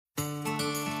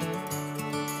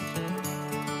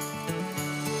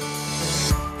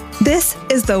This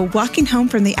is the Walking Home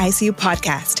from the ICU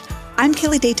podcast. I'm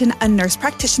Kelly Dayton, a nurse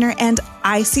practitioner and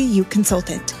ICU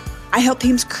consultant. I help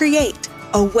teams create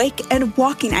awake and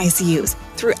walking ICUs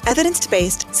through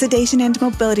evidence-based sedation and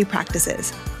mobility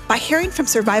practices. By hearing from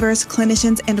survivors,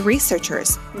 clinicians, and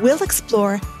researchers, we'll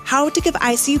explore how to give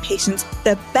ICU patients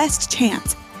the best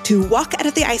chance to walk out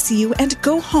of the ICU and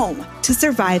go home to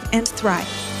survive and thrive.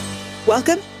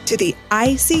 Welcome to the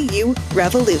ICU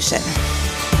Revolution.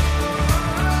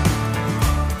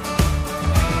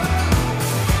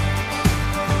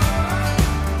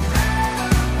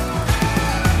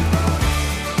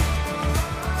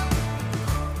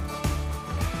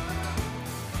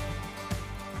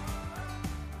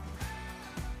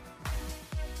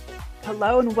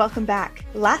 Hello and welcome back.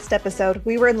 Last episode,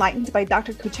 we were enlightened by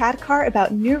Dr. Kuchadkar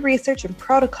about new research and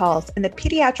protocols in the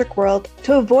pediatric world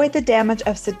to avoid the damage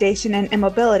of sedation and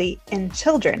immobility in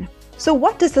children. So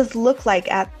what does this look like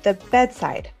at the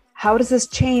bedside? How does this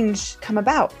change come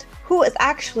about? Who is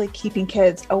actually keeping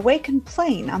kids awake and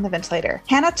playing on the ventilator?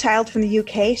 Hannah Child from the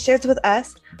UK shares with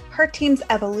us her team's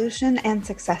evolution and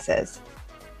successes.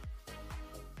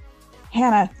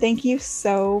 Hannah, thank you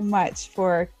so much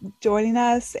for joining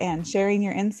us and sharing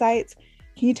your insights.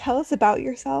 Can you tell us about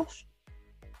yourself?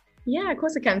 Yeah, of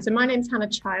course I can. So my name's Hannah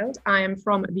Child. I am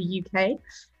from the UK.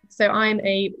 So I'm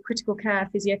a critical care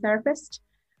physiotherapist.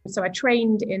 So I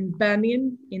trained in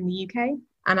Birmingham in the UK,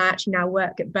 and I actually now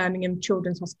work at Birmingham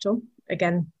Children's Hospital,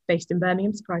 again, based in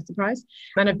Birmingham, surprise, surprise.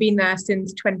 And I've been there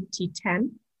since 2010,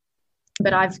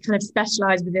 but I've kind of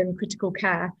specialised within critical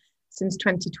care since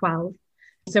 2012.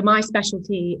 So my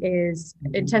specialty is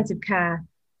intensive care,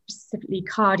 specifically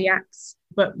cardiacs,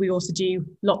 but we also do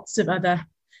lots of other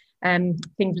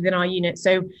things within our unit.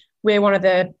 So we're one of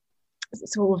the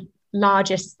sort of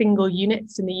largest single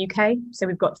units in the UK. So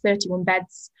we've got 31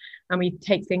 beds, and we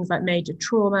take things like major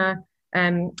trauma.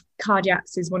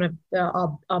 Cardiacs is one of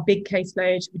our big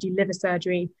caseload. We do liver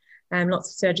surgery, lots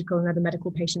of surgical and other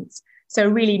medical patients. So a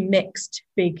really mixed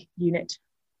big unit.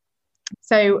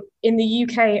 So in the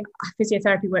UK,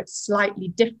 physiotherapy works slightly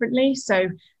differently. So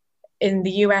in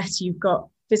the US, you've got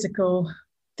physical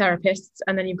therapists,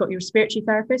 and then you've got your respiratory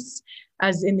therapists.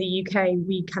 As in the UK,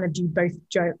 we kind of do both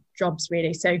jobs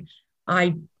really. So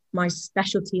my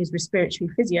specialty is respiratory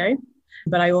physio,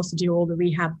 but I also do all the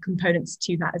rehab components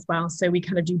to that as well. So we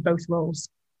kind of do both roles.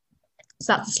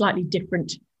 So that's a slightly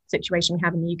different situation we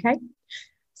have in the UK.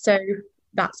 So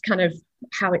that's kind of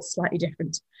how it's slightly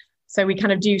different. So we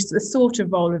kind of do the sort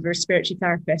of role of a respiratory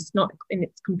therapist, not in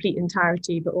its complete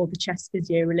entirety, but all the chest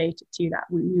physio related to that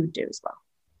we would do as well.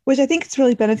 Which I think is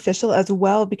really beneficial as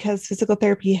well, because physical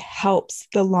therapy helps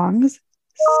the lungs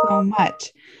so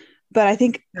much. But I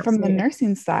think From the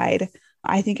nursing side,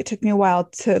 I think it took me a while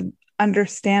to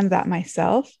understand that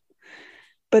myself,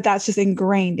 but that's just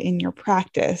ingrained in your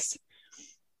practice.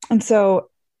 And so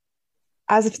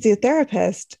as a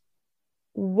physiotherapist,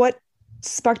 what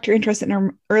sparked your interest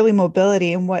in early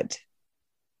mobility, and what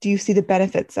do you see the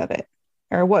benefits of it,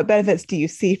 or what benefits do you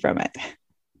see from it?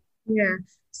 Yeah.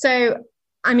 So,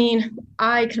 I mean,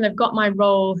 I kind of got my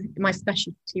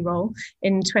specialty role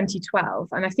in 2012.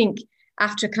 And I think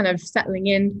after kind of settling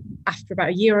in after about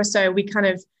a year or so,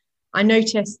 I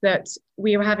noticed that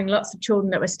we were having lots of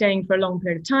children that were staying for a long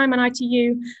period of time on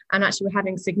ITU, and actually were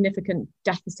having significant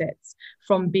deficits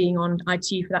from being on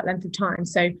ITU for that length of time.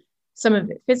 So some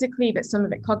of it physically, but some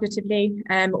of it cognitively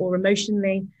or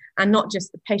emotionally, and not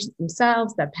just the patients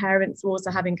themselves, their parents were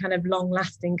also having kind of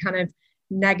long-lasting kind of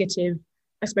negative,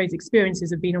 I suppose,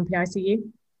 experiences of being on PICU.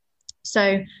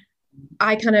 So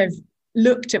I kind of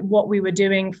looked at what we were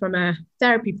doing from a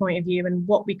therapy point of view and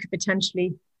what we could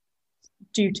potentially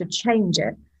do to change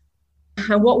it.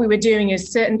 And what we were doing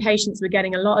is certain patients were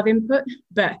getting a lot of input,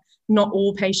 but not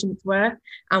all patients were,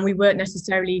 and we weren't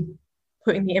necessarily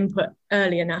putting the input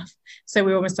early enough. So we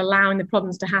were almost allowing the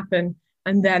problems to happen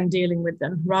and then dealing with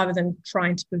them rather than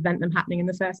trying to prevent them happening in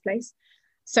the first place.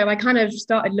 So I kind of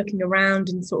started looking around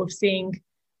and sort of seeing,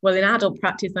 well, in adult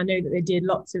practice, I know that they did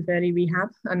lots of early rehab,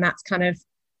 and that's kind of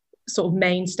sort of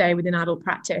mainstay within adult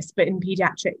practice. But in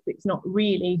pediatrics, it's not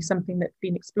really something that's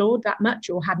been explored that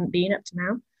much, or hadn't been up to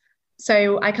now.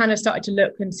 So I kind of started to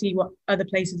look and see what other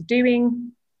places are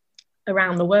doing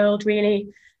around the world, really,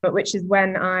 but which is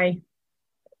when I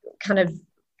kind of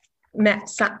met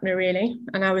Sapna, really,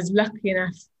 and I was lucky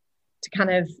enough to kind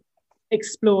of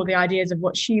explore the ideas of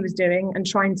what she was doing and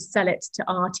trying to sell it to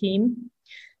our team.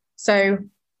 So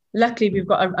luckily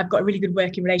I've got a really good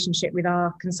working relationship with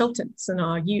our consultants and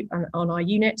on our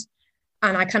unit,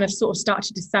 and I kind of sort of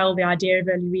started to sell the idea of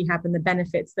early rehab and the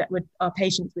benefits that our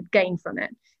patients would gain from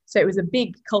it. So it was a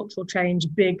big cultural change,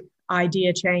 big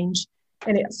idea change,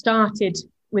 And it started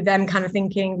with them kind of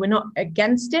thinking, we're not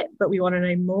against it, but we want to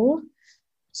know more.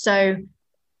 So,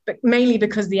 but mainly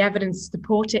because the evidence to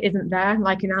support it isn't there,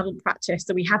 like in adult practice.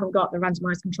 So we haven't got the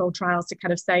randomized controlled trials to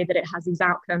kind of say that it has these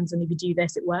outcomes, and if you do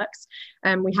this, it works.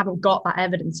 We haven't got that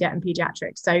evidence yet in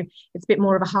pediatrics. So it's a bit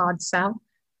more of a hard sell.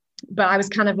 But I was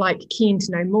kind of like keen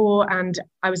to know more. And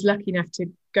I was lucky enough to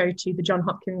go to the Johns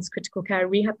Hopkins Critical Care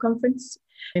Rehab Conference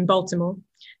in Baltimore.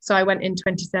 So I went in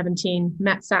 2017,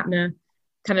 met Sapna,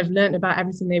 kind of learned about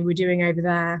everything they were doing over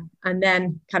there, and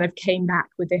then kind of came back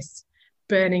with this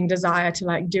burning desire to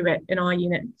like do it in our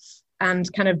unit,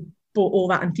 and kind of brought all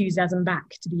that enthusiasm back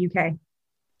to the UK.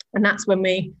 And that's when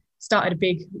we started a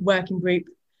big working group,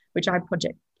 which I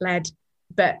project led,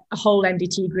 but a whole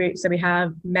MDT group. So we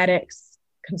have medics,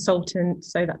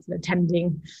 consultants, so that's an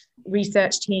attending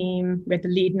research team. We had the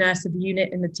lead nurse of the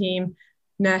unit in the team,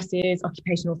 nurses,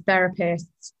 occupational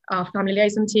therapists, our family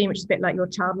liaison team, which is a bit like your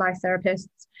child life therapists,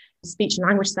 speech and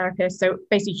language therapists. So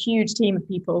basically a huge team of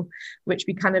people, which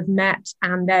we kind of met.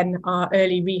 And then our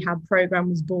early rehab program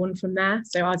was born from there.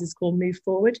 So ours is called Move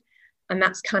Forward. And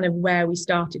that's kind of where we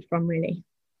started from, really.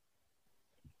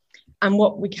 And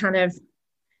what we kind of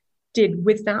did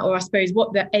with that, or I suppose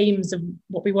what the aims of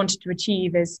what we wanted to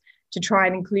achieve, is to try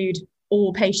and include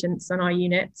all patients on our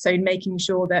unit. So making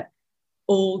sure that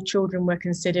all children were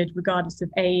considered regardless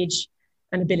of age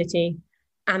and ability,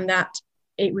 and that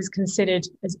it was considered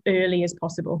as early as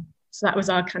possible. So that was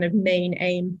our kind of main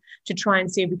aim, to try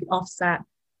and see if we could offset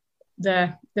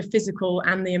the physical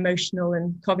and the emotional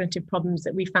and cognitive problems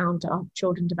that we found our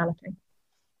children developing.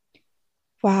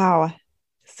 Wow.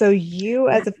 So you,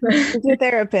 as a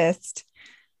physiotherapist,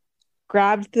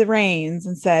 grabbed the reins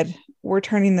and said, we're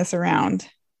turning this around.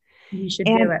 You should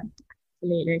do it.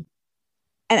 Absolutely.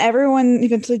 And everyone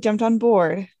eventually jumped on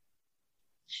board.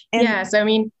 Yeah. So, I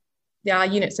mean, yeah, our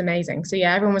unit's amazing. So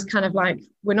yeah, everyone was kind of like,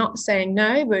 we're not saying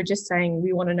no, we're just saying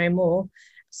we want to know more.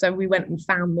 So we went and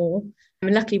found more.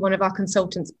 And luckily, one of our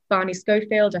consultants, Barney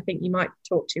Schofield, I think you might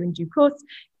talk to in due course,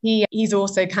 he's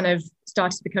also kind of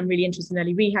started to become really interested in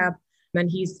early rehab. And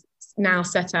he's now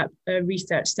set up a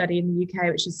research study in the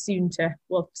UK, which is soon to,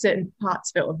 well, certain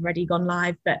parts of it have already gone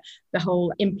live, but the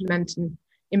whole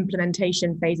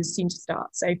implementation phase is soon to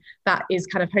start. So that is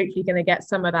kind of hopefully going to get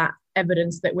some of that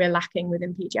evidence that we're lacking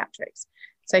within pediatrics.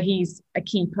 So he's a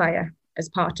key player as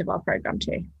part of our program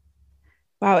too.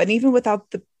 Wow. And even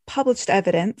without the published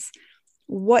evidence,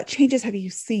 what changes have you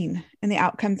seen in the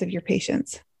outcomes of your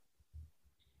patients?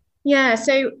 Yeah,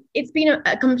 so it's been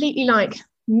a completely like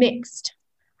mixed,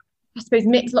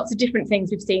 lots of different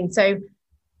things we've seen. So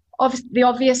the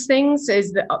obvious things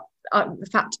is that the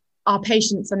fact our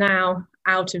patients are now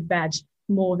out of bed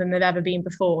more than they've ever been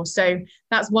before. So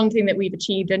that's one thing that we've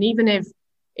achieved. And even if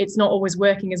it's not always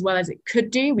working as well as it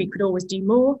could do, we could always do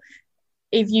more.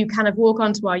 If you kind of walk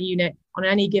onto our unit on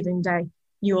any given day,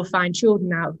 you will find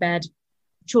children out of bed,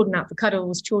 children out for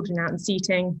cuddles, children out in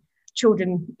seating,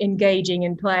 children engaging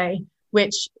in play,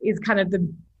 which is kind of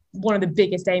one of the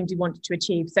biggest aims we wanted to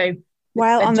achieve. So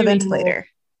while on the ventilator.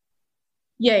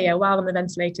 While on the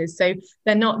ventilators. So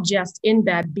they're not just in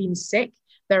bed being sick,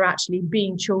 they're actually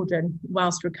being children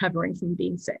whilst recovering from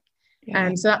being sick.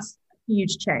 And so that's a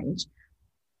huge change.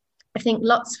 I think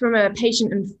lots from a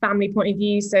patient and family point of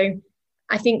view. So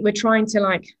I think we're trying to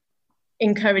like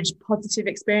encourage positive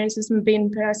experiences from being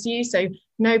in PSU. So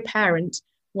no parent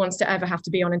wants to ever have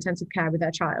to be on intensive care with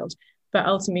their child. But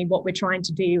ultimately what we're trying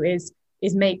to do is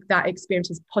make that experience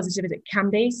as positive as it can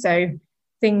be. So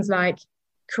things like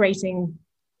creating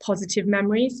positive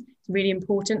memories is really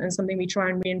important and something we try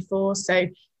and reinforce. So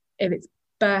if it's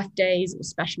birthdays or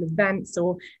special events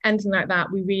or anything like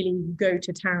that, we really go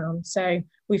to town. So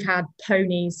we've had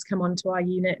ponies come onto our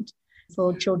unit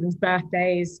for children's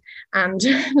birthdays and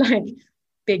like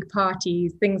big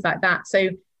parties, things like that. So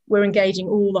we're engaging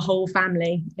the whole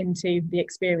family into the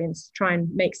experience, try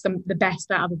and make the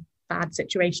best out of a bad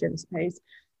situation, I suppose.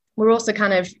 We're also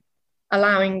kind of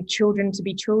allowing children to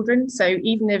be children. So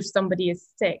even if somebody is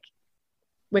sick,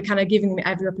 we're kind of giving them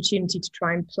every opportunity to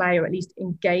try and play, or at least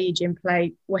engage in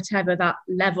play, whatever that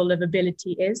level of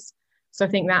ability is. So I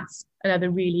think that's another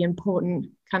really important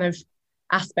kind of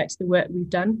aspect of the work we've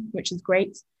done, which is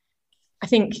great. I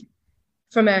think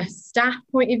from a staff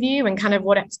point of view and kind of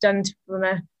what it's done from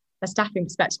a staffing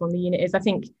perspective on the unit is, I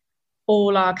think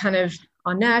all our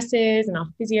nurses and our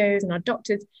physios and our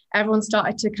doctors, everyone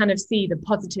started to kind of see the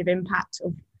positive impact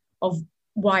of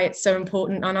why it's so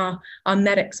important. And our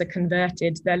medics are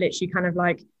converted. They're literally kind of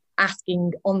like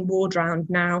asking on ward round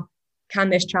now, can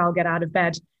this child get out of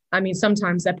bed? I mean,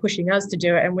 sometimes they're pushing us to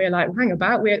do it and we're like, well, hang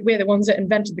about, we're the ones that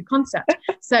invented the concept.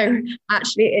 So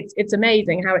actually it's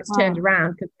amazing how it's turned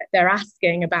around because they're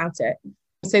asking about it.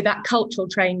 So that cultural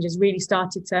change has really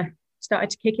started to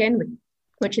kick in,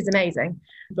 which is amazing.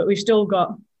 But we've still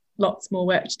got lots more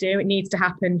work to do. It needs to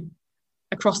happen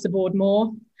across the board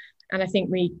more. And I think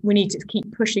we need to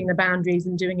keep pushing the boundaries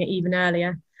and doing it even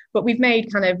earlier. But we've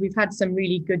had some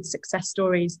really good success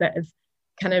stories that have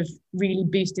kind of really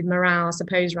boosted morale, I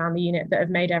suppose, around the unit, that have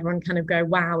made everyone kind of go,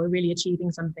 wow, we're really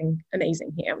achieving something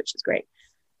amazing here, which is great.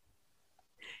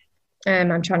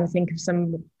 I'm trying to think of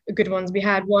some good ones. We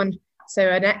had one, so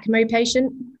an ECMO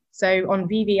patient, so on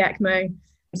VV ECMO,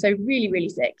 so really, really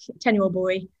sick, 10-year-old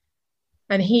boy.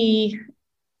 And he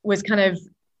was kind of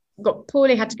got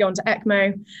poorly, had to go onto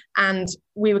ECMO. And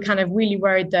we were kind of really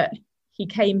worried that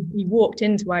he walked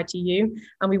into ITU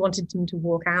and we wanted him to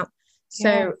walk out.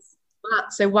 So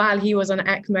while he was on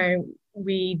ECMO,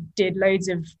 we did loads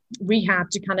of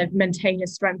rehab to kind of maintain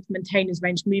his strength, maintain his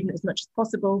range of movement as much as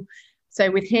possible.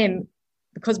 So with him,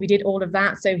 because we did all of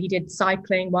that, so he did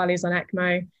cycling while he was on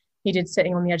ECMO, he did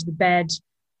sitting on the edge of the bed,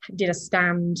 did a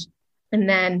stand. And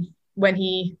then when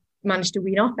he managed to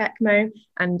wean off ECMO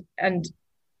and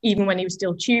even when he was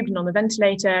still tubed and on the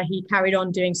ventilator, he carried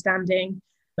on doing standing.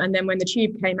 And then when the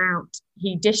tube came out,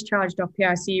 he discharged off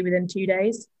PICU within 2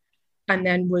 days and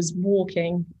then was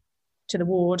walking to the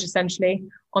ward, essentially.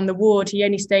 On the ward, he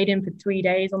only stayed in for 3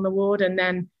 days on the ward and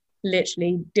then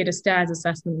literally did a stairs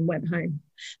assessment and went home.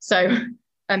 So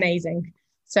amazing.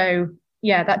 So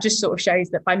yeah, that just sort of shows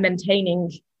that by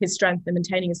maintaining his strength and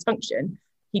maintaining his function,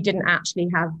 he didn't actually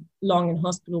have long in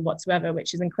hospital whatsoever,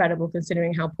 which is incredible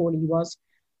considering how poorly he was.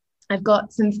 I've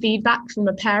got some feedback from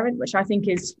a parent, which I think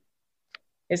is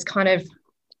kind of,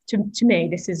 to me,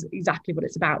 this is exactly what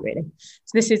it's about, really.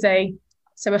 So this is a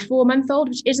 4-month-old,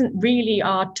 which isn't really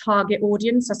our target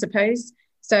audience, I suppose.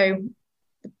 So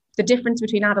the difference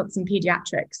between adults and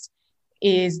pediatrics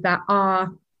is that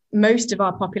most of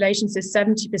our population, so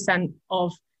 70%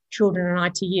 of children in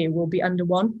ITU will be under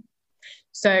 1.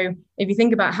 So if you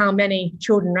think about how many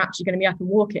children are actually going to be up and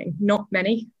walking, not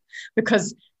many,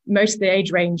 because most of the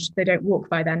age range, they don't walk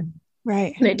by then.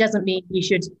 Right. And it doesn't mean we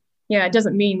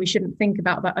shouldn't think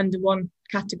about that under 1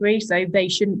 category. So they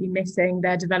shouldn't be missing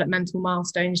their developmental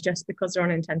milestones just because they're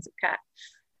on intensive care.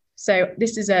 So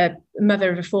this is a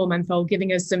mother of a 4-month-old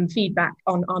giving us some feedback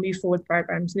on our Move Forward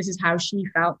program. So this is how she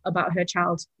felt about her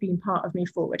child being part of Move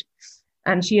Forward.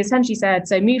 And she essentially said,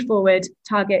 so Move Forward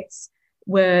targets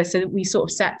were, so that we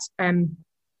sort of set,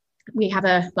 we have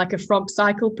a frog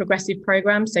cycle progressive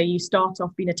program. So you start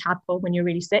off being a tadpole when you're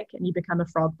really sick and you become a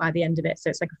frog by the end of it. So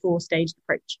it's like a 4-stage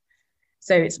approach.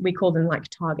 So we call them like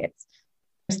targets.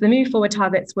 So the Move Forward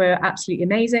targets were absolutely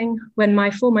amazing. When my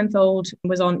 4-month-old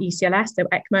was on ECLS, so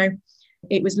ECMO,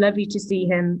 it was lovely to see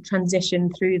him transition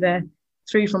through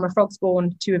from a frog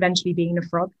spawn to eventually being a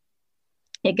frog.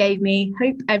 It gave me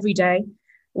hope every day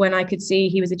when I could see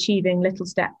he was achieving little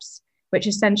steps, which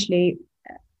essentially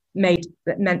meant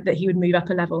that he would move up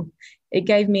a level. It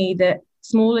gave me the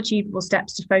small achievable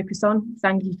steps to focus on.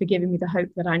 Thank you for giving me the hope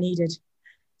that I needed.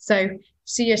 So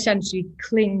she essentially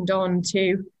clinged on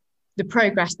to the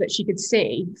progress that she could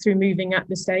see through moving up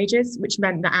the stages, which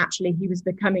meant that actually he was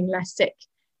becoming less sick.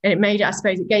 And it made it, I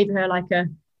suppose, it gave her like a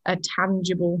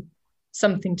tangible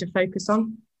something to focus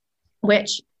on,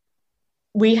 which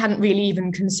we hadn't really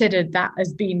even considered that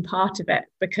as being part of it,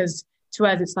 because to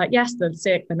us, it's like, yes, they're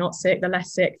sick, they're not sick, they're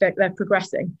less sick, they're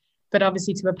progressing. But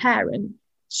obviously to a parent,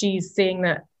 she's seeing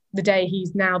that the day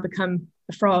he's now become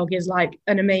a frog is like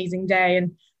an amazing day,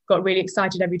 and got really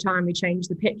excited every time we changed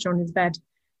the picture on his bed,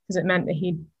 because it meant that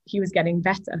he was getting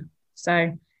better. So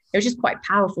it was just quite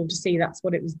powerful to see that's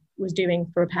what it was doing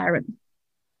for a parent.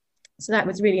 So that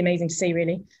was really amazing to see,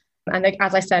 really. And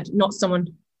as I said, not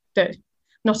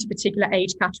a particular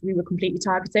age category we're completely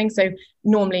targeting. So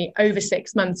normally over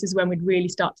 6 months is when we'd really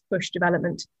start to push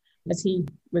development, as I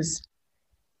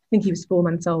think he was 4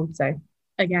 months old. So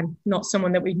again, not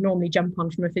someone that we'd normally jump on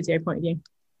from a physio point of view.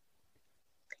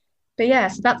 But yeah,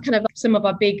 so that's kind of some of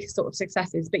our big sort of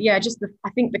successes. But yeah, I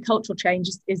think the cultural change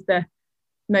is the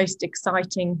most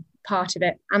exciting part of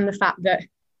it, and the fact that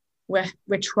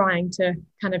we're trying to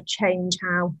kind of change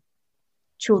how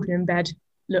children in bed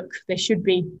look. They should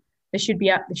be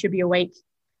up, they should be awake,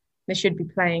 they should be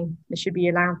playing, they should be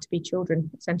allowed to be children,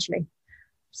 essentially.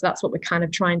 So that's what we're kind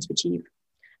of trying to achieve.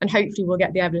 And hopefully we'll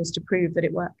get the evidence to prove that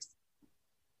it works.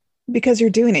 Because you're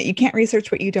doing it. You can't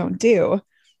research what you don't do.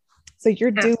 So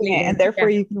you're doing it, and therefore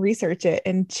you can research it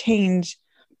and change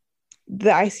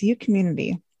the ICU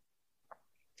community.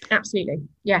 Absolutely.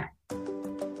 Yeah.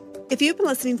 If you've been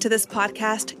listening to this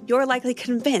podcast, you're likely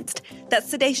convinced that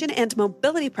sedation and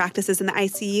mobility practices in the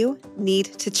ICU need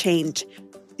to change.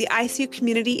 The ICU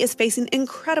community is facing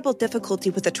incredible difficulty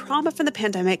with the trauma from the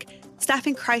pandemic,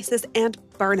 staffing crisis, and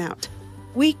burnout.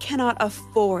 We cannot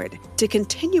afford to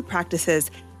continue practices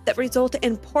that result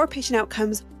in poor patient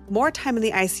outcomes, more time in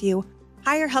the ICU,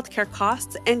 higher healthcare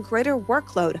costs, and greater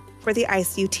workload for the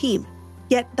ICU team.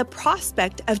 Yet the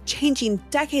prospect of changing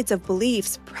decades of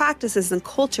beliefs, practices, and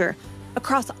culture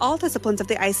across all disciplines of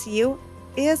the ICU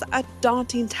is a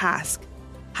daunting task.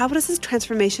 How does this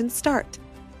transformation start?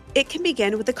 It can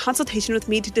begin with a consultation with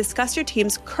me to discuss your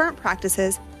team's current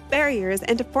practices, barriers,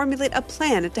 and to formulate a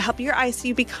plan to help your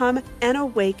ICU become an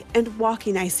awake and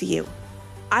walking ICU.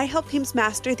 I help teams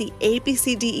master the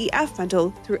ABCDEF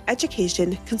bundle through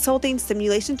education, consulting,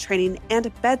 simulation training, and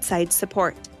bedside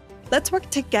support. Let's work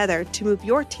together to move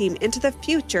your team into the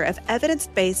future of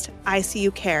evidence-based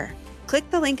ICU care. Click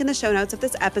the link in the show notes of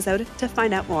this episode to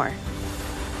find out more.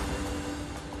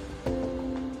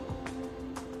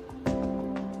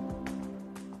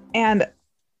 And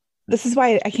this is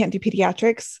why I can't do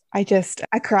pediatrics. I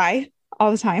cry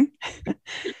all the time.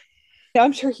 Yeah,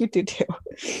 I'm sure you do too.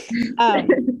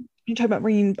 You talk about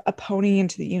bringing a pony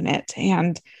into the unit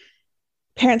and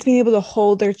parents being able to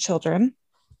hold their children.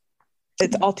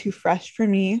 It's all too fresh for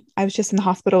me. I was just in the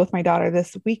hospital with my daughter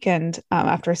this weekend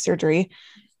after a surgery,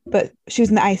 but she was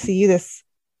in the ICU this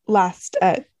last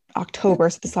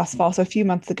October, so this last fall, so a few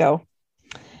months ago.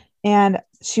 And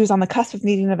she was on the cusp of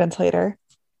needing a ventilator.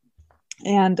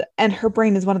 And her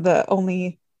brain is one of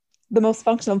the most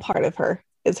functional part of her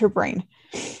is her brain.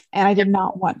 And I did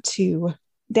not want to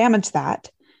damage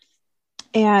that.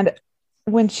 And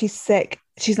when she's sick,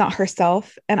 she's not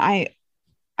herself. And I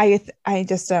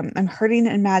just, I'm hurting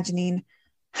and imagining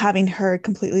having her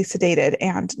completely sedated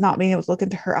and not being able to look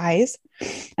into her eyes.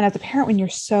 And as a parent, when you're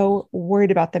so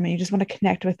worried about them and you just want to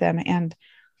connect with them, and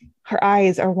her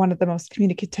eyes are one of the most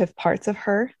communicative parts of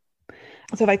her.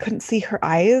 So if I couldn't see her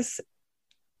eyes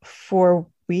for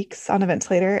weeks on a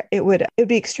ventilator, it would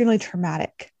be extremely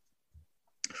traumatic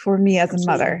for me as a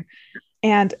mother.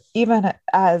 And even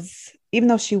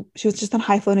though she was just on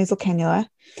high flow nasal cannula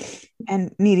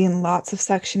and needing lots of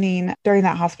suctioning during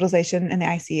that hospitalization in the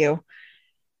ICU,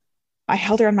 I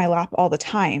held her on my lap all the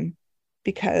time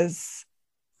because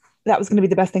that was going to be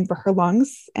the best thing for her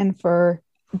lungs and for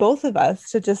both of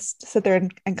us to just sit there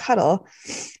and cuddle.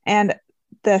 And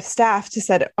the staff just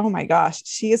said, "Oh my gosh,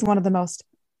 she is one of the most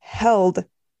held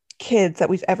kids that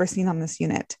we've ever seen on this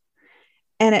unit."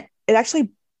 And it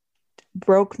actually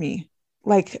broke me.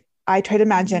 Like, I tried to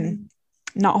imagine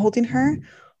not holding her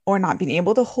or not being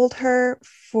able to hold her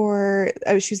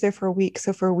she was there for a week.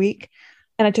 So for a week,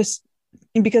 and I just,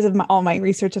 because of all my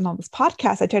research and all this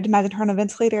podcast, I tried to imagine her on a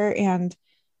ventilator and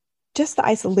just the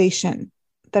isolation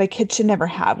that a kid should never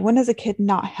have. When is a kid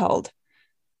not held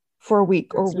for a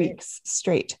week or weeks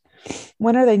straight?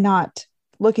 When are they not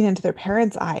looking into their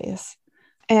parents' eyes?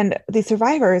 And the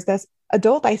survivors, that's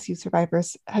adult ICU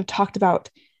survivors, have talked about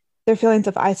their feelings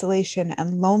of isolation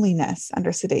and loneliness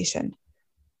under sedation.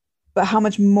 But how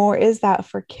much more is that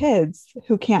for kids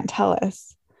who can't tell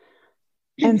us?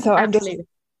 And so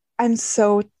I'm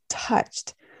so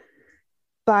touched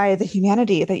by the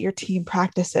humanity that your team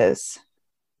practices.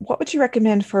 What would you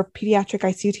recommend for pediatric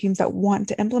ICU teams that want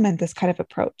to implement this kind of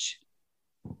approach?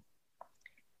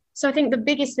 So I think the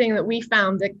biggest thing that we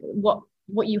found, that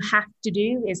what you have to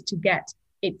do is to get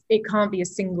it. It can't be a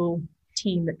single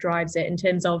team that drives it, in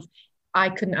terms of, I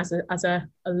couldn't as a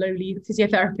lowly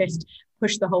physiotherapist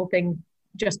push the whole thing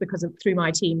just because of through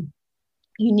my team.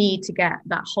 You need to get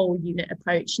that whole unit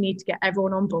approach. You need to get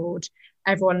everyone on board,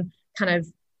 everyone kind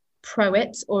of pro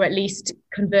it, or at least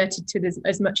converted to this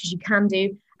as much as you can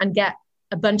do, and get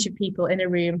a bunch of people in a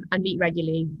room and meet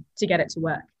regularly to get it to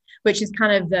work, which is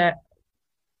kind of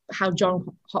how Johns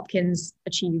Hopkins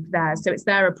achieved theirs. So it's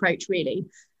their approach, really.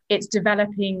 It's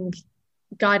developing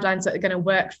guidelines that are going to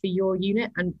work for your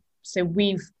unit. And so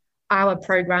our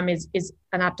program is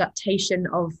an adaptation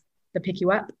of the Pick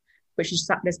You Up, which is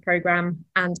Sattler's program,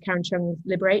 and Karen Chung's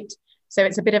Liberate. So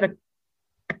it's a bit of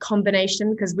a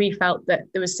combination, because we felt that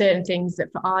there were certain things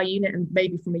that for our unit, and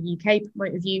maybe from a UK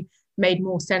point of view, made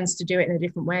more sense to do it in a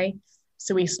different way.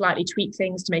 So we slightly tweaked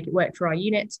things to make it work for our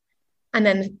unit. And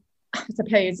then I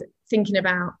suppose thinking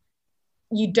about,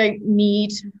 you don't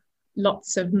need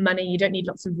lots of money, you don't need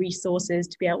lots of resources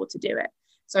to be able to do it.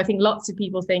 So I think lots of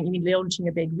people think you need launching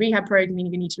a big rehab program, you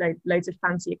need to load loads of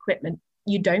fancy equipment.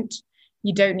 You don't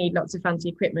need lots of fancy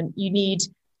equipment. You need,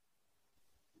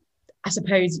 I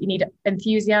suppose, you need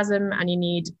enthusiasm and you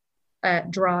need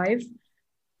drive.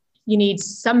 You need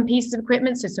some pieces of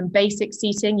equipment, so some basic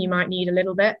seating, you might need a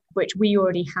little bit, which we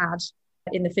already had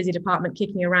in the physio department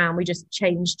kicking around. We just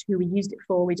changed who we used it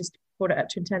for. We just brought it up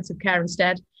to intensive care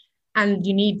instead. And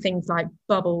you need things like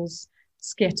bubbles,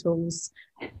 Skittles,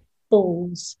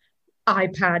 balls,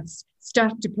 iPads,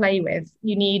 stuff to play with.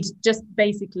 You need just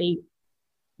basically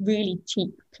really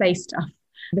cheap play stuff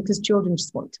because children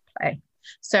just want to play.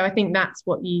 So I think that's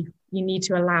what you need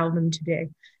to allow them to do.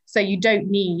 So you don't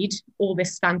need all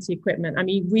this fancy equipment. I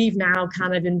mean, we've now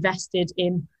kind of invested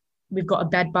in, we've got a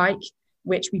bed bike,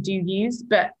 which we do use,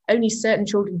 but only certain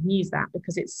children can use that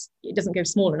because it doesn't go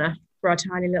small enough for our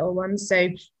tiny little ones. So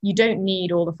you don't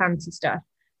need all the fancy stuff,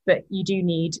 but you do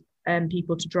need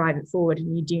people to drive it forward,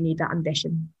 and you do need that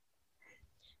ambition.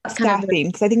 Staffing,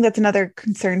 because I think that's another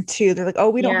concern too. They're like, oh,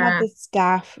 we don't have the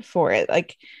staff for it,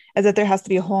 like as if there has to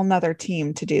be a whole nother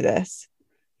team to do this.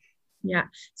 Yeah.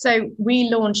 So we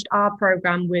launched our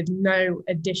program with no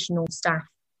additional staff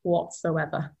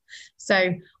whatsoever.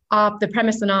 So the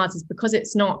premise on ours is because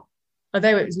it's not,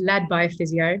 although it was led by a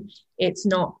physio, it's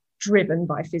not driven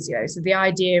by physio. So the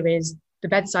idea is the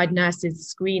bedside nurses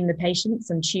screen the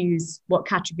patients and choose what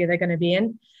category they're going to be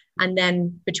in. And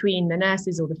then between the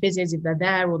nurses or the physios, if they're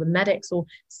there, or the medics, or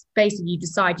basically you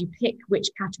decide, you pick which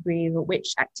categories or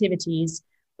which activities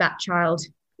that child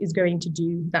is going to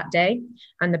do that day.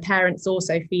 And the parents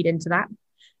also feed into that.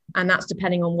 And that's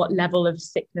depending on what level of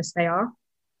sickness they are.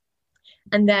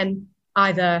 And then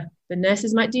either the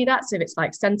nurses might do that. So if it's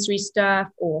like sensory stuff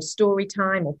or story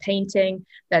time or painting,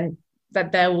 then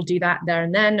that they will do that there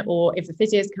and then. Or if the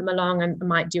physios come along and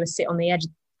might do a sit on the edge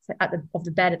of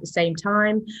the bed at the same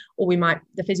time, or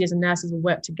the physios and nurses will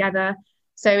work together.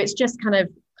 So it's just kind of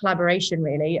collaboration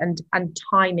really, and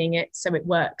timing it so it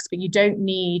works. But you don't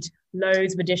need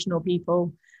loads of additional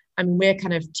people. I mean, we're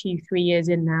kind of 2-3 years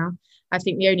in now. I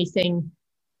think the only thing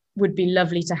would be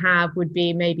lovely to have would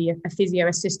be maybe a physio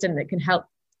assistant that can help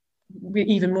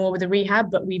even more with the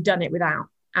rehab, but we've done it without,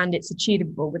 and it's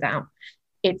achievable without.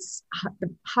 It's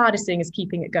the hardest thing is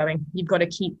keeping it going. You've got to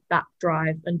keep that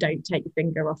drive and don't take your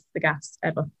finger off the gas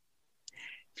ever.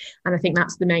 And I think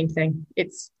that's the main thing.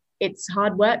 It's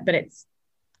hard work, but it's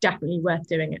definitely worth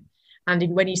doing it. And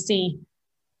when you see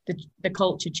the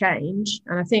culture change,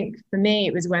 and I think for me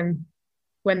it was when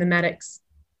the medics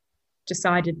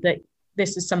decided that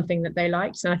this is something that they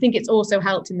liked. And I think it's also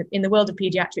helped in the world of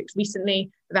pediatrics recently.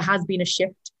 There has been a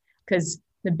shift because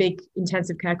the big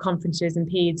intensive care conferences and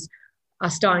peds are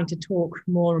starting to talk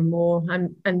more and more,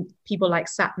 and people like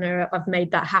Sapna have made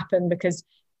that happen because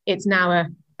it's now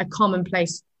a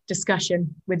commonplace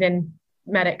discussion within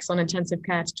medics on intensive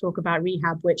care to talk about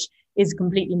rehab, which is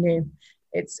completely new.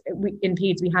 In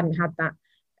peds we hadn't had that.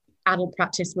 Adult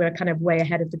practice, we're kind of way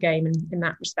ahead of the game in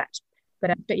that respect.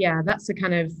 But yeah, that's the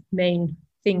kind of main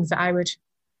things that I would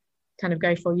kind of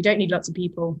go for. You don't need lots of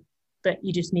people, but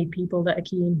you just need people that are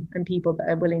keen and people that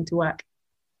are willing to work.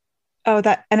 And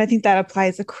I think that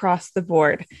applies across the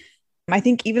board. I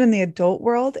think even in the adult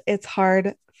world, it's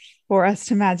hard for us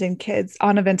to imagine kids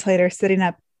on a ventilator sitting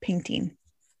up painting.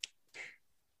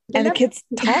 And the kids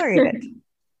tolerate it.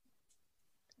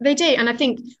 They do. And I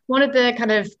think one of the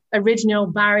kind of original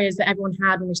barriers that everyone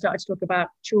had when we started to talk about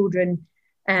children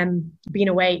being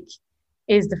awake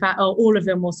is the fact, all of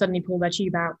them will suddenly pull their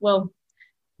tube out. Well,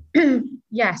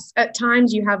 yes, at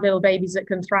times you have little babies that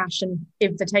can thrash, and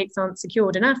if the tapes aren't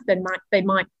secured enough, then they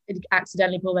might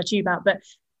accidentally pull their tube out. But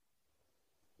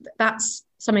that's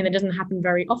something that doesn't happen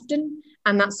very often,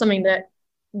 and that's something that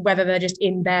whether they're just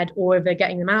in bed or if they're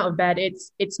getting them out of bed,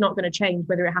 it's not going to change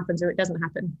whether it happens or it doesn't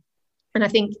happen. And I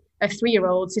think a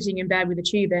 3-year-old sitting in bed with a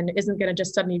tube in isn't going to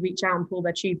just suddenly reach out and pull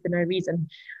their tube for no reason.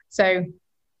 So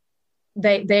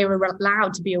they were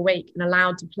allowed to be awake and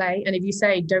allowed to play. And if you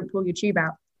say, don't pull your tube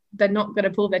out, they're not going to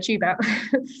pull their tube out.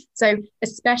 So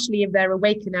especially if they're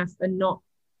awake enough and not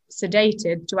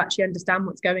sedated to actually understand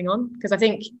what's going on. Because I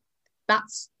think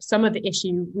that's some of the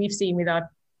issue we've seen with our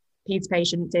peds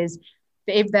patients is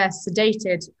that if they're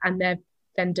sedated and they're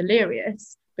then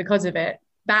delirious because of it,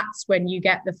 that's when you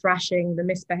get the thrashing, the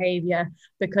misbehavior,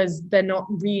 because they're not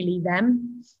really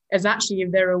them. As actually,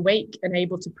 if they're awake and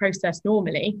able to process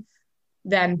normally,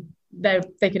 then they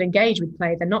can engage with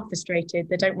play. They're not frustrated.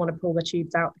 They don't want to pull their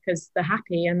tubes out because they're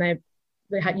happy, and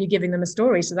you're giving them a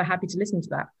story, so they're happy to listen to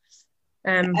that.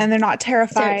 And they're not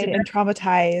terrified and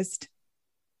traumatized.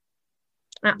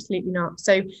 Absolutely not.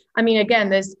 So, I mean, again,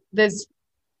 there's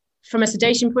from a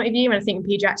sedation point of view, and I think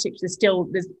in pediatrics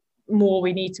there's more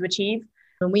we need to achieve.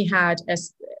 And we had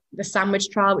the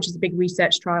Sandwich trial, which is a big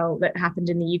research trial that happened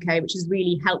in the UK, which has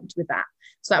really helped with that.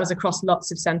 So that was across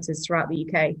lots of centres throughout the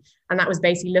UK. And that was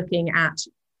basically looking at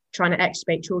trying to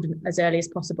extubate children as early as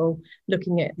possible,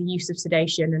 looking at the use of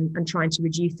sedation and trying to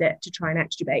reduce it to try and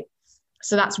extubate.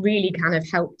 So that's really kind of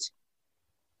helped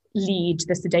lead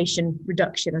the sedation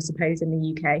reduction, I suppose, in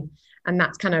the UK. And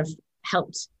that's kind of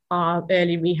helped our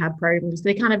early rehab programs.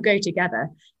 They kind of go together.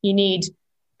 You need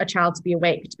a child to be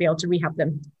awake to be able to rehab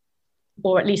them,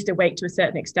 or at least awake to a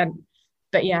certain extent.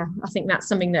 But yeah, I think that's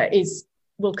something that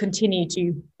will continue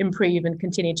to improve and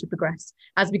continue to progress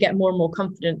as we get more and more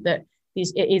confident that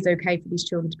it is okay for these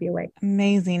children to be awake.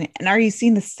 Amazing. And are you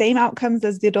seeing the same outcomes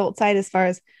as the adult side, as far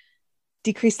as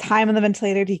decreased time on the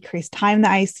ventilator, decreased time in the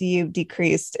ICU,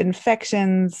 decreased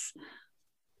infections?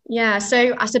 Yeah,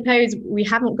 so I suppose we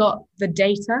haven't got the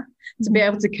data to be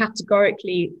able to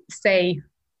categorically say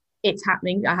it's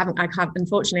happening.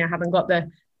 Unfortunately, I haven't got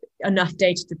enough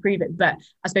data to prove it, but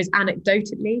I suppose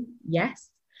anecdotally, yes.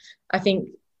 I think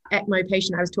ECMO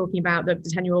patient I was talking about, the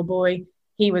 10-year-old boy,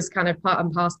 he was kind of part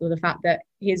and parcel of the fact that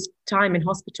his time in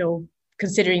hospital,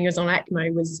 considering he was on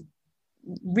ECMO, was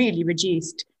really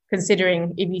reduced,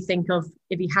 considering if you think of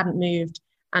if he hadn't moved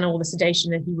and all the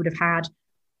sedation that he would have had,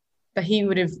 but he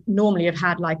would have normally have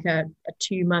had like a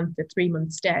 2-month, a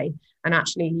 3-month stay, and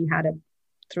actually he had a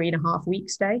 3.5-week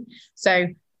stay. So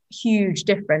huge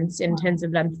difference in terms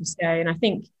of length of stay. And I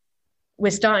think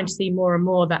we're starting to see more and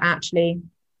more that actually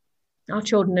our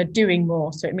children are doing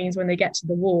more. So it means when they get to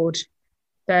the ward,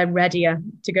 they're readier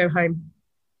to go home.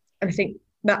 And I think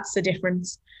that's the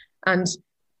difference. And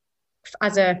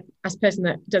as a person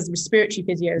that does respiratory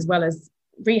physio as well as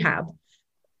rehab,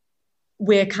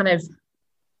 we're kind of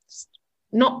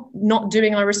not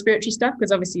doing our respiratory stuff,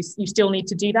 because obviously you still need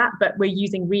to do that, but we're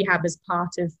using rehab as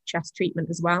part of chest treatment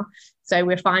as well. So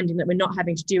we're finding that we're not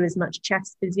having to do as much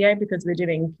chest physio because we're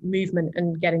doing movement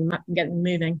and getting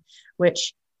moving,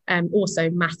 which also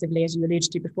massively, as you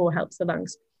alluded to before, helps the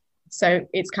lungs. So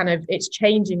it's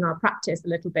changing our practice a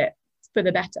little bit for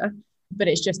the better, but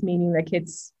it's just meaning the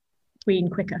kids wean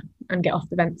quicker and get off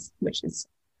the vents, which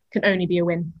can only be a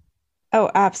win. Oh,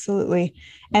 absolutely.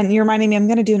 And you're reminding me, I'm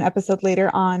going to do an episode later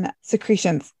on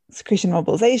secretion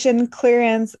mobilization,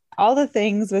 clearance, all the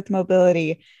things with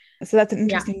mobility. So that's an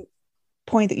interesting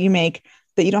point that you make,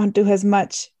 that you don't have to do as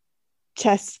much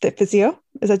chest physio.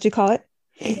 Is that what you call it?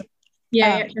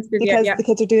 Yeah, because the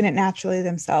kids are doing it naturally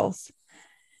themselves.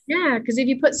 Yeah, because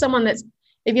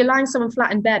if you're lying someone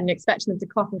flat in bed and expecting them to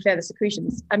cough and clear the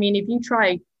secretions, I mean, if you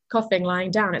try coughing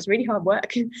lying down, it's really hard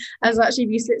work. As actually, if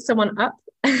you sit someone up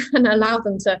and allow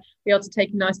them to be able to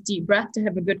take a nice deep breath to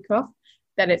have a good cough,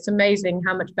 then it's amazing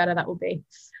how much better that will be.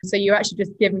 So you're actually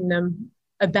just giving them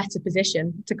a better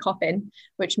position to cough in,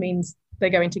 which means they're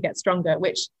going to get stronger,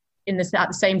 which at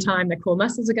the same time, their core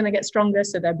muscles are going to get stronger.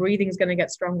 So their breathing is going to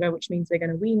get stronger, which means they're going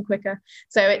to wean quicker.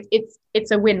 So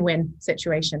it's a win-win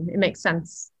situation. It makes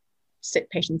sense. Sit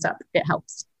patients up. It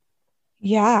helps.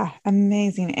 Yeah,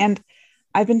 amazing. And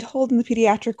I've been told in the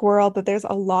pediatric world that there's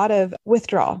a lot of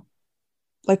withdrawal.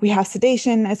 Like we have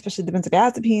sedation, especially the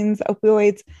benzodiazepines,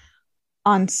 opioids,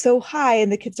 on so high,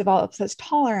 and the kids develop such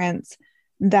tolerance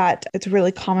that it's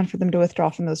really common for them to withdraw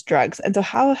from those drugs. And so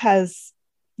how has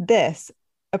this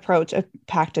approach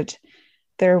impacted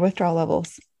their withdrawal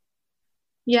levels?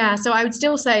 Yeah, so I would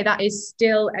still say that is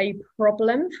still a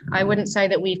problem. I wouldn't say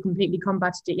that we've completely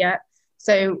combated it yet.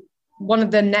 So one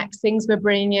of the next things we're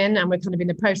bringing in, and we're kind of in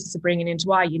the process of bringing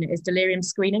into our unit, is delirium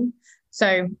screening.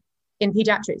 So in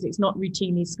pediatrics, it's not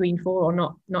routinely screened for, or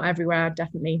not everywhere,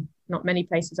 definitely not many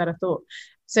places I'd have thought.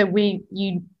 So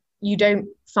you don't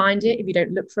find it if you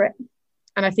don't look for it.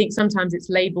 And I think sometimes it's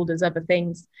labeled as other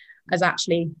things, as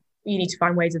actually you need to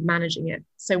find ways of managing it.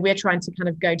 So we're trying to kind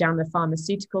of go down the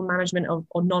pharmaceutical management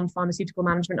or non-pharmaceutical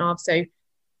management of, so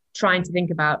trying to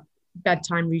think about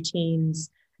bedtime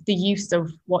routines, the use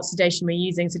of what sedation we're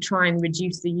using to try and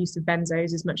reduce the use of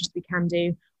benzos as much as we can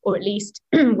do, or at least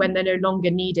when they're no longer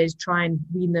needed, try and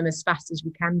wean them as fast as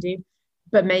we can do,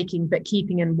 but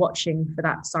keeping and watching for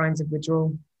that signs of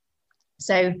withdrawal.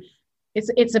 So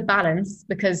it's a balance,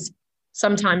 because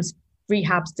sometimes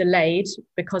rehab's delayed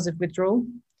because of withdrawal,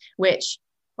 which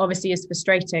obviously is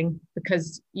frustrating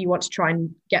because you want to try and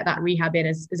get that rehab in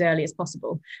as early as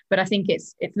possible. But I think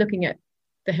it's looking at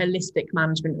the holistic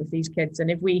management of these kids.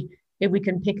 And if we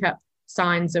can pick up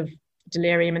signs of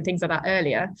delirium and things like that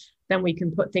earlier, then we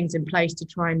can put things in place to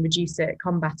try and reduce it,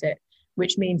 combat it,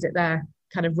 which means that their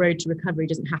kind of road to recovery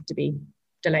doesn't have to be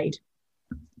delayed.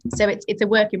 So it's a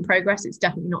work in progress. It's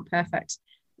definitely not perfect.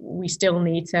 We still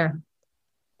need to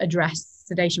address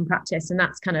sedation practice, and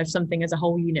that's kind of something as a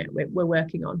whole unit we're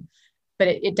working on. But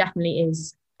it definitely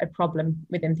is a problem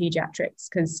within pediatrics,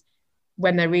 because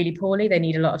when they're really poorly, they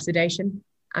need a lot of sedation.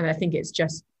 And I think it's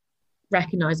just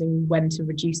recognizing when to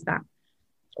reduce that.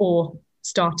 or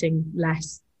starting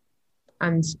less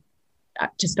and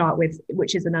to start with,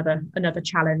 which is another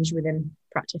challenge within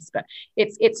practice. But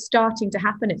it's starting to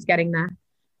happen. It's getting there,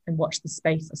 and watch the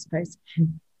space, I suppose.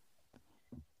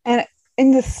 And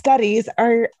in the studies,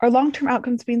 are long-term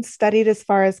outcomes being studied as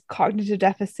far as cognitive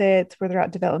deficits, where they're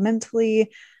at developmentally?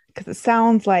 Because it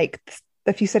sounds like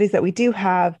the few studies that we do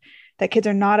have, that kids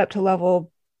are not up to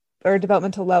level or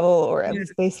developmental level, or at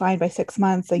least baseline by 6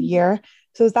 months, a year.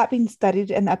 So is that being studied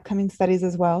in the upcoming studies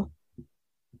as well?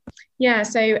 Yeah,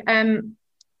 so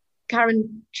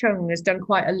Karen Chung has done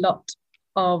quite a lot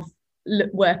of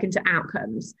work into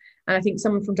outcomes. And I think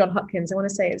someone from Johns Hopkins, I want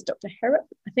to say it's Dr. Harrop,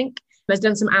 I think, has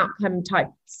done some outcome type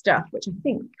stuff, which I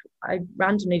think I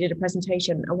randomly did a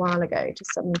presentation a while ago to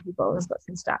some people and has got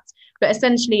some stats. But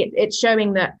essentially, it's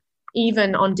showing that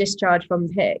even on discharge from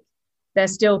PIC, they're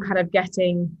still kind of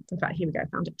getting, in fact, here we go, I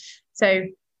found it. So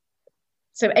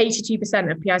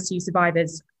 82% of PICU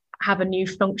survivors have a new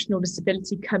functional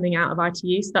disability coming out of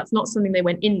ITU. So that's not something they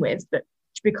went in with, but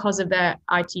because of their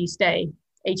ITU stay,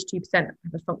 82% have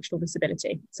a functional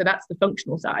disability. So that's the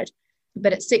functional side.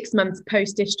 But at 6 months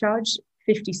post-discharge,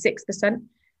 56%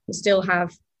 will still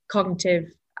have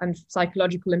cognitive and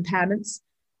psychological impairments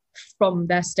from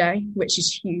their stay, which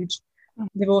is huge.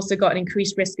 They've also got an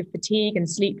increased risk of fatigue and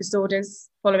sleep disorders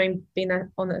following being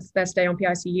on their stay on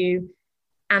PICU.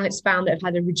 And it's found that it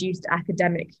had a reduced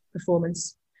academic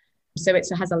performance. So it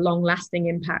has a long-lasting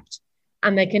impact.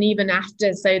 And they can even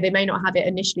after, so they may not have it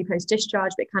initially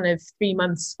post-discharge, but kind of 3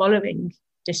 months following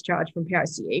discharge from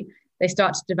PICU, they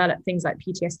start to develop things like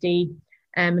PTSD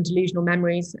and delusional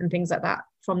memories and things like that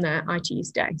from their ITU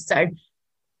stay. So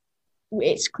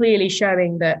it's clearly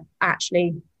showing that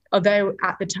actually, although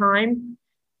at the time,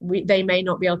 they may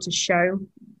not be able to show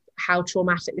how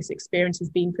traumatic this experience has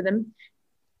been for them,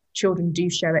 children do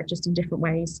show it just in different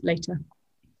ways later.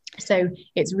 So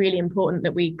it's really important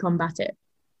that we combat it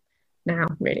now,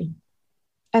 really.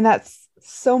 And that's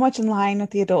so much in line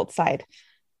with the adult side.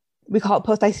 We call it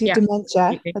post-ICU dementia.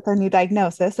 Absolutely. That's our new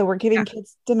diagnosis. So we're giving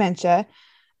kids dementia.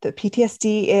 The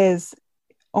PTSD is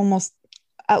almost,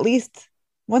 at least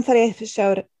one study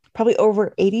showed, probably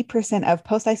over 80% of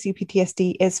post-ICU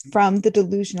PTSD is from the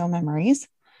delusional memories.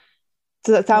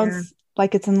 So that sounds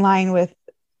like it's in line with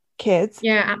kids.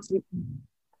 Yeah, absolutely.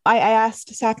 I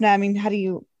asked Sapna, I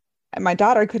mean, my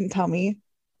daughter couldn't tell me,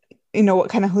 what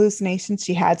kind of hallucinations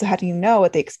she had. So how do you know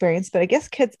what they experienced? But I guess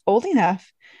kids old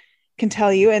enough can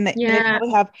tell you, and they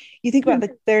probably have, you think about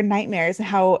their nightmares and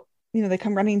how, they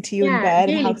come running to you in bed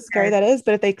really, and how scary that is.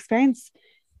 But if they experience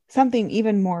something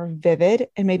even more vivid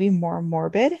and maybe more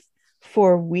morbid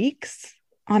for weeks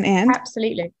on end.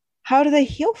 Absolutely. How do they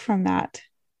heal from that?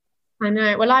 I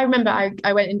know. Well, I remember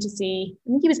I went in to see, I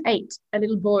think he was 8, a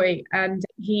little boy, and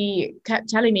he kept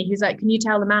telling me, he's like, can you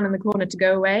tell the man in the corner to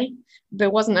go away?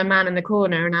 There wasn't a man in the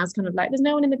corner. And I was kind of like, there's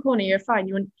no one in the corner. You're fine.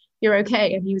 You're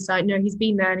okay. And he was like, no, he's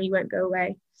been there and he won't go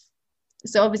away.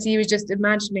 So obviously he was just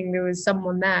imagining there was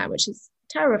someone there, which is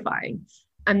terrifying.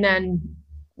 And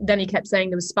then he kept saying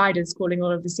there was spiders crawling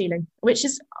all over the ceiling, which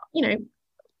is,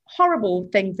 horrible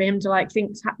thing for him to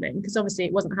think's happening, because obviously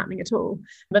it wasn't happening at all.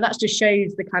 But that just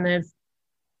shows the kind of,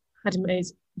 I don't know,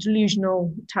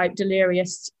 delusional type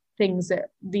delirious things that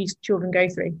these children go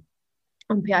through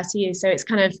on PICU. So it's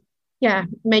kind of,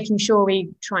 making sure we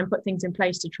try and put things in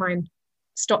place to try and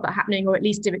stop that happening, or at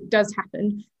least if it does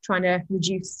happen, trying to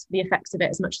reduce the effects of it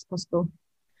as much as possible.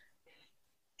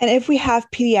 And if we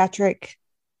have pediatric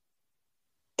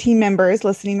team members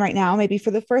listening right now, maybe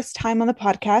for the first time on the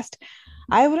podcast,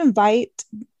 I would invite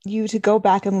you to go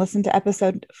back and listen to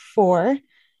episode 4.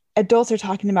 Adults are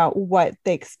talking about what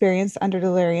they experienced under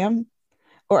delirium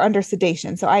or under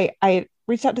sedation. So I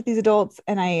reached out to these adults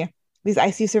and these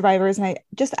ICU survivors, and I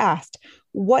just asked,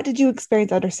 what did you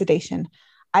experience under sedation?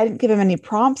 I didn't give them any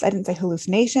prompts. I didn't say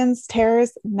hallucinations,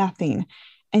 terrors, nothing.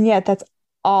 And yet that's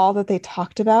all that they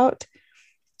talked about.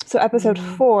 So episode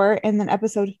 4 and then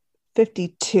episode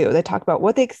 52, they talk about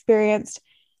what they experienced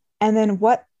and then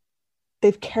what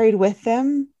they've carried with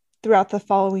them throughout the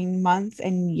following months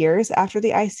and years after the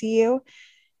ICU,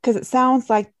 because it sounds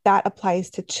like that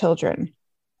applies to children.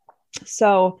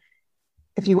 So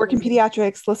if you work in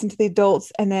pediatrics, listen to the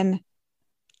adults and then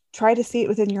try to see it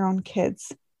within your own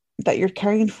kids that you're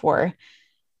caring for.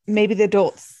 Maybe the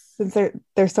adults, since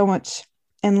they're so much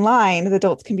in line, the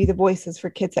adults can be the voices for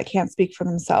kids that can't speak for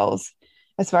themselves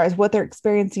as far as what they're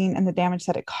experiencing and the damage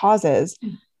that it causes.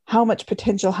 How much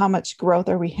potential, how much growth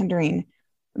are we hindering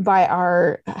by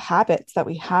our habits that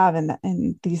we have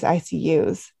in these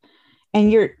ICUs?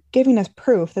 And you're giving us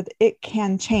proof that it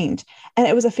can change. And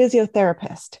it was a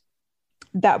physiotherapist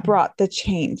that brought the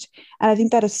change. And I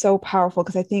think that is so powerful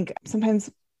because I think sometimes,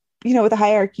 with the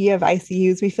hierarchy of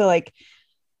ICUs, we feel like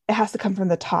it has to come from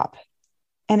the top,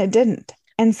 and it didn't.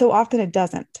 And so often it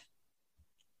doesn't.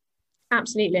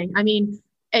 Absolutely. I mean,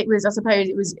 I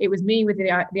suppose it was me with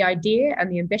the idea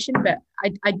and the ambition, but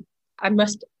I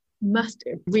must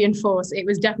reinforce it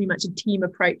was definitely much a team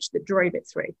approach that drove it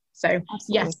through. So Absolutely.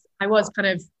 Yes, I was kind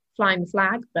of flying the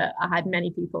flag, but I had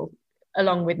many people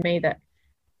along with me that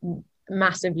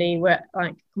massively were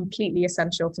like completely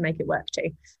essential to make it work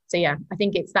too. So yeah, I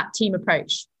think it's that team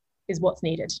approach is what's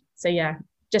needed. So yeah,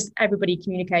 just everybody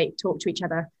communicate, talk to each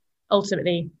other.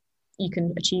 Ultimately, you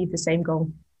can achieve the same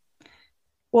goal.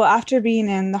 Well, after being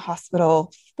in the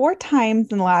hospital 4 times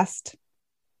in the last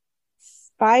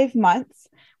 5 months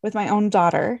with my own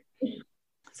daughter,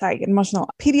 sorry, I get emotional.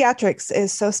 Pediatrics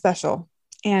is so special.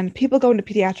 And people go into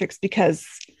pediatrics because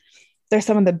they're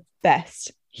some of the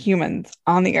best humans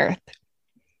on the earth.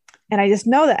 And I just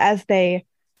know that as they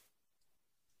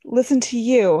listen to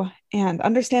you and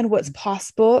understand what's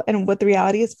possible and what the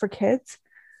reality is for kids,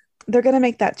 they're going to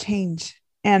make that change.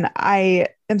 And I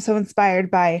am so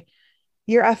inspired by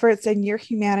your efforts and your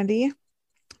humanity.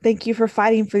 Thank you for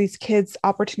fighting for these kids'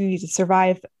 opportunity to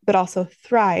survive, but also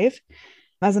thrive.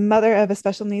 As a mother of a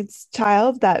special needs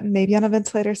child that may be on a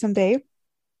ventilator someday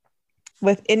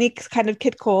with any kind of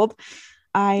kid cold,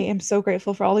 I am so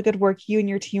grateful for all the good work you and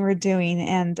your team are doing.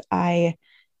 And I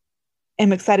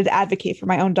am excited to advocate for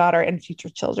my own daughter and future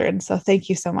children. So thank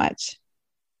you so much.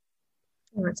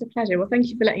 Oh, it's a pleasure. Well, thank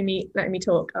you for letting me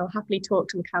talk. I'll happily talk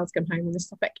till the cows come home on this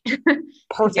topic.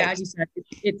 Perfect. Yeah, as you said,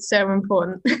 it's so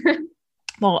important.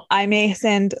 Well, I may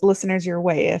send listeners your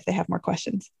way if they have more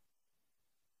questions.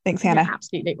 Thanks, Hannah. Yeah,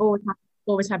 absolutely.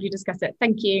 Always have you discuss it.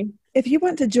 Thank you. If you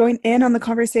want to join in on the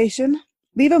conversation,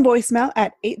 leave a voicemail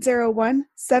at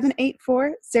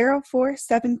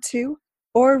 801-784-0472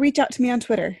 or reach out to me on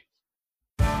Twitter.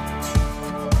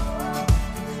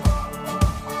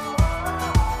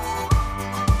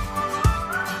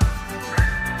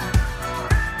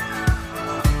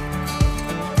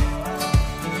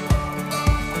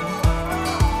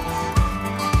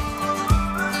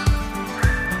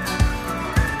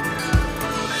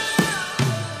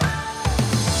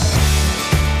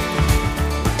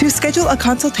 To schedule a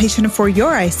consultation for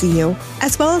your ICU,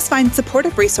 as well as find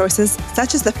supportive resources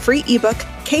such as the free ebook,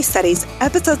 case studies,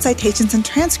 episode citations, and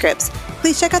transcripts,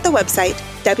 please check out the website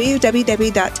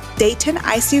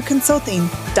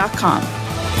www.daytonicuconsulting.com.